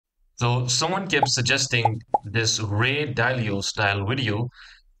So someone kept suggesting this Ray Dalio style video,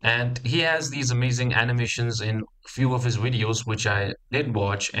 and he has these amazing animations in few of his videos, which I did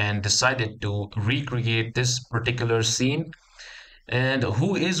watch and decided to recreate this particular scene. And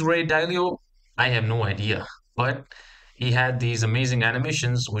who is Ray Dalio? I have no idea, but he had these amazing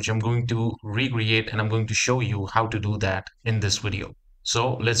animations, which I'm going to recreate, and I'm going to show you how to do that in this video.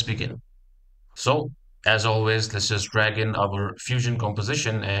 So let's begin. So, as always, let's just drag in our fusion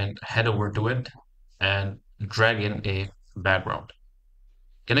composition and head over to it and drag in a background.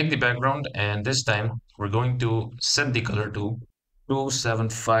 Connect the background, and this time we're going to set the color to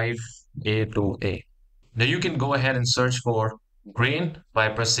 275A2A. Now you can go ahead and search for grain by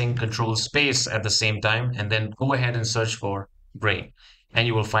pressing Control Space at the same time, and then go ahead and search for grain, and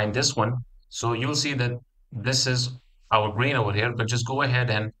you will find this one. So you'll see that this is our grain over here, but just go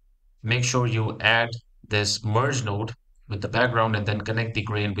ahead and make sure you add this merge node with the background and then connect the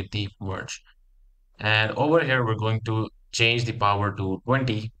grain with the merge. And over here, we're going to change the power to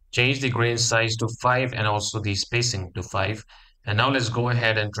 20, change the grain size to 5, and also the spacing to 5. And now let's go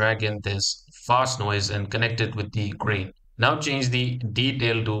ahead and drag in this fast noise and connect it with the grain. Now change the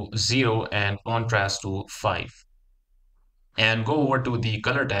detail to 0 and contrast to 5. And go over to the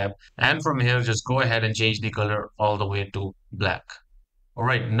color tab. And from here, just go ahead and change the color all the way to black. All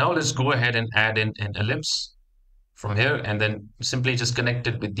right, now let's go ahead and add in an ellipse from here and then simply just connect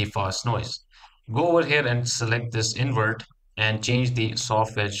it with the fast noise. Go over here and select this invert and change the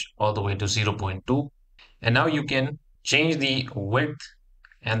soft edge all the way to 0.2. And now you can change the width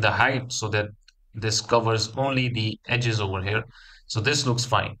and the height so that this covers only the edges over here. So this looks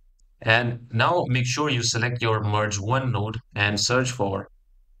fine. And now make sure you select your merge one node and search for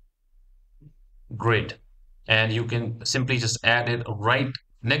grid. And you can simply just add it right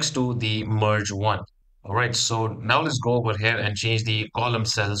next to the merge one. All right, so now let's go over here and change the column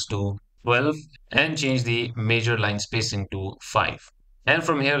cells to 12 and change the major line spacing to 5. And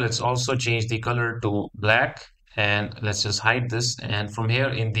from here, let's also change the color to black and let's just hide this. And from here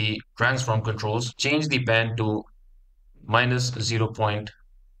in the transform controls, change the pan to minus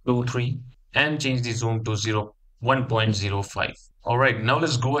 0.23 and change the zoom to 1.05. All right, now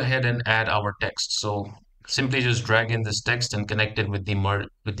let's go ahead and add our text. So simply just drag in this text and connect it with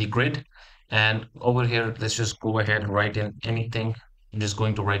the grid. And over here, let's just go ahead and write in anything. I'm just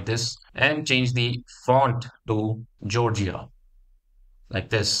going to write this and change the font to Georgia like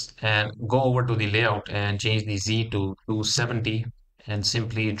this, and go over to the layout and change the Z to 270 and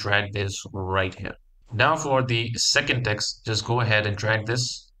simply drag this right here. Now for the second text, just go ahead and drag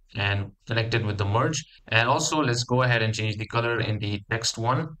this and connect it with the merge. And also let's go ahead and change the color in the text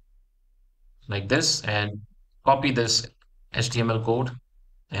one like this and copy this HTML code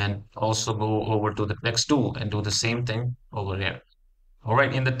and also go over to the text 2 and do the same thing over here. All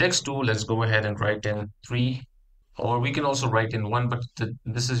right, in the text 2, let's go ahead and write in 3, or we can also write in 1, but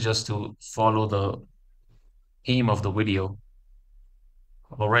this is just to follow the theme of the video.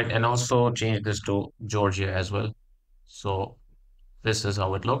 All right, and also change this to Georgia as well. So this is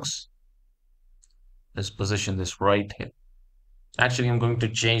how it looks. Let's position this right here. Actually, I'm going to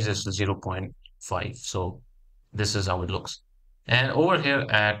change this to 0.5. So this is how it looks. And over here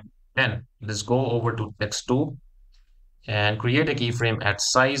at 10, let's go over to text 2 and create a keyframe at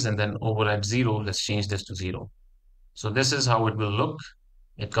size, and then over at 0, let's change this to 0. So this is how it will look.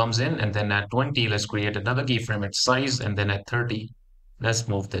 It comes in, and then at 20, let's create another keyframe at size, and then at 30, let's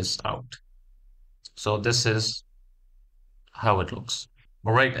move this out. So this is how it looks.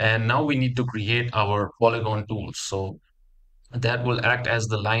 All right, and now we need to create our polygon tool. So that will act as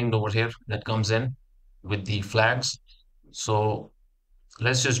the line over here that comes in with the flags. So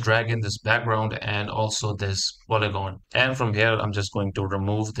let's just drag in this background and also this polygon. And from here, I'm just going to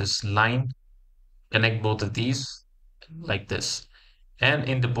remove this line, connect both of these like this. And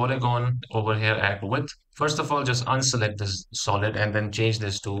in the polygon over here at width, first of all, just unselect this solid and then change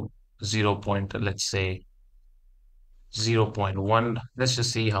this to 0. Let's say 0.1. Let's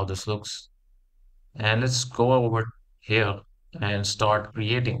just see how this looks. And let's go over here and start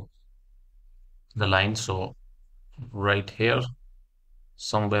creating the line. So right here,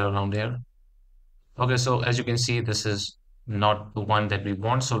 somewhere around here. Okay, so as you can see, this is not the one that we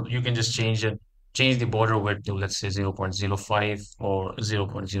want. So you can just change it, change the border width to, let's say, 0.05 or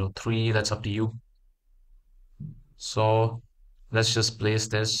 0.03. That's up to you. So let's just place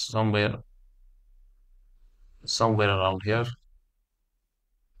this somewhere around here.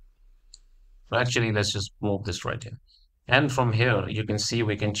 So actually, let's just move this right here. And from here, you can see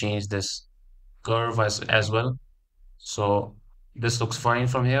we can change this curve as well. So this looks fine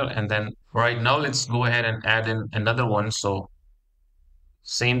from here. And then right now, let's go ahead and add in another one. So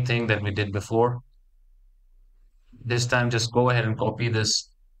Same thing that we did before. This time, just go ahead and copy this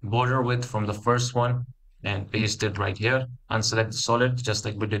border width from the first one and paste it right here. Unselect the solid, just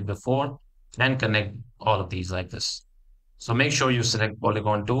like we did before, and connect all of these like this. So make sure you select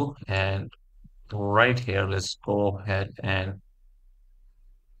polygon tool, and right here, let's go ahead and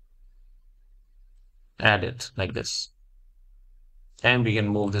add it like this. And we can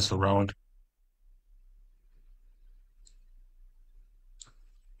move this around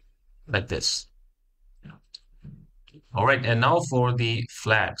like this. All right, and now for the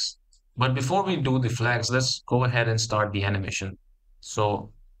flags. But before we do the flags, let's go ahead and start the animation.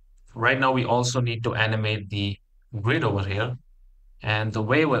 So right now we also need to animate the grid over here. And the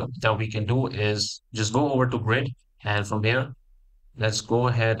way that we can do is just go over to grid, and from here, let's go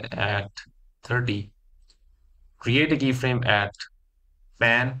ahead at 30, create a keyframe at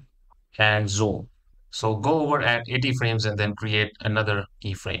pan and zoom. So go over at 80 frames and then create another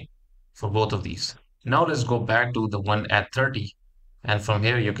keyframe for both of these. Now let's go back to the one at 30. And from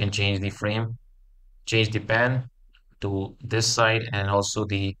here, you can change the frame, change the pan to this side, and also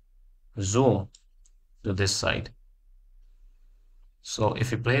the zoom to this side. So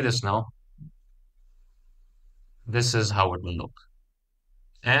if you play this now, this is how it will look.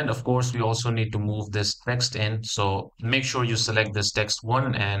 And of course, we also need to move this text in. So make sure you select this text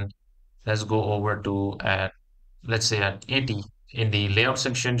one, and let's go over to at, let's say at 80 in the layout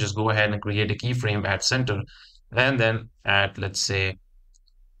section. Just go ahead and create a keyframe at center, and then at, let's say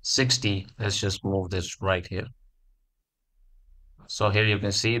 60, let's just move this right here. So here you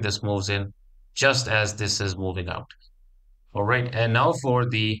can see this moves in just as this is moving out. All right, and now for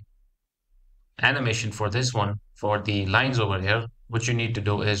the animation for this one, for the lines over here, what you need to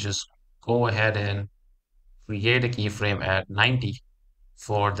do is just go ahead and create a keyframe at 90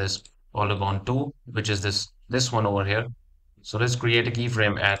 for this polygon 2, which is this one over here. So let's create a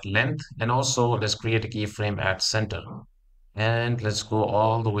keyframe at length, and also let's create a keyframe at center. And let's go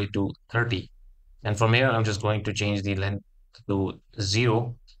all the way to 30. And from here, I'm just going to change the length to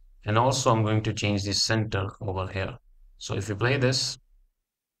 0. And also I'm going to change the center over here. So if you play this,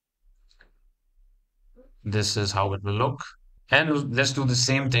 this is how it will look. And let's do the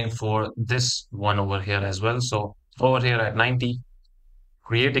same thing for this one over here as well. So over here at 90,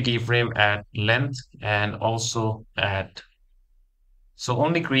 create a keyframe at length and also at, so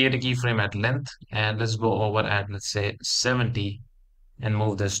only create a keyframe at length, and let's go over at, let's say 70 and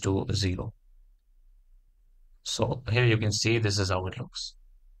move this to 0. So here you can see this is how it looks.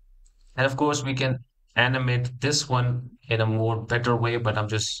 And of course we can animate this one in a more better way, but I'm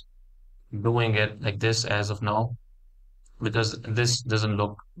just doing it like this as of now because this doesn't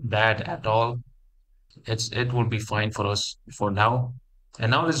look bad at all. It will be fine for us for now. And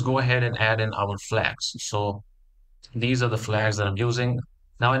now let's go ahead and add in our flags. So these are the flags that I'm using.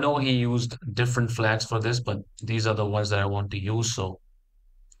 Now I know he used different flags for this, but these are the ones that I want to use. So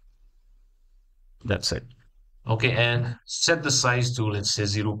that's it. Okay, and set the size to, let's say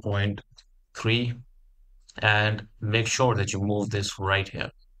 0.3, and make sure that you move this right here.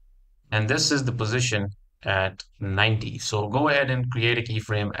 And this is the position at 90. So go ahead and create a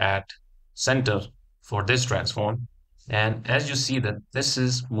keyframe at center for this transform. And as you see that this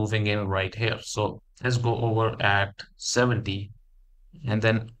is moving in right here. So let's go over at 70, and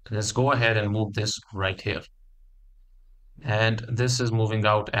then let's go ahead and move this right here. And this is moving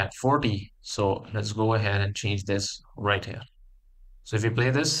out at 40. So let's go ahead and change this right here. So if you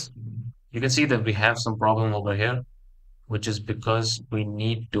play this, you can see that we have some problem over here, which is because we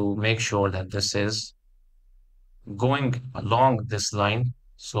need to make sure that this is going along this line.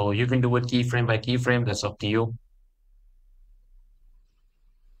 So you can do it keyframe by keyframe, that's up to you.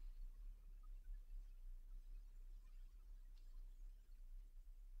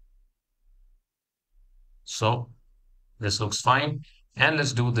 So this looks fine. And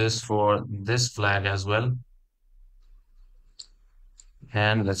let's do this for this flag as well.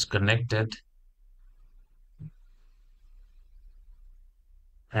 And let's connect it.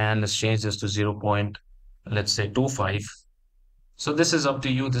 And let's change this to 0. Let's say 25. So this is up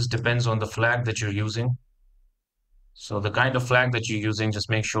to you. This depends on the flag that you're using. So the kind of flag that you're using, just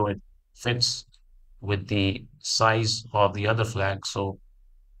make sure it fits with the size of the other flag. So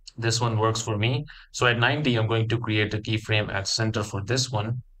this one works for me. So at 90, I'm going to create a keyframe at center for this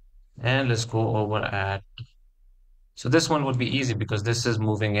one. And let's go over at, so this one would be easy because this is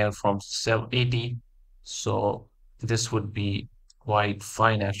moving in from 80. So this would be quite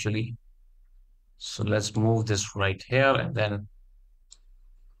fine actually. So let's move this right here, and then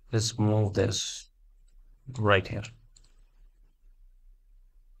let's move this right here.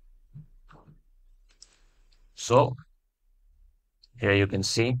 So Here you can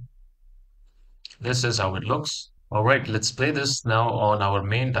see this is how it looks. All right, let's play this now on our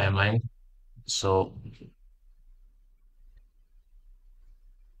main timeline. So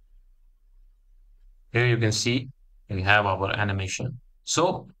here you can see we have our animation.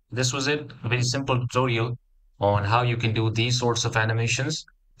 So this was it, a very simple tutorial on how you can do these sorts of animations.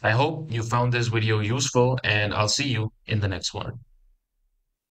 I hope you found this video useful and I'll see you in the next one.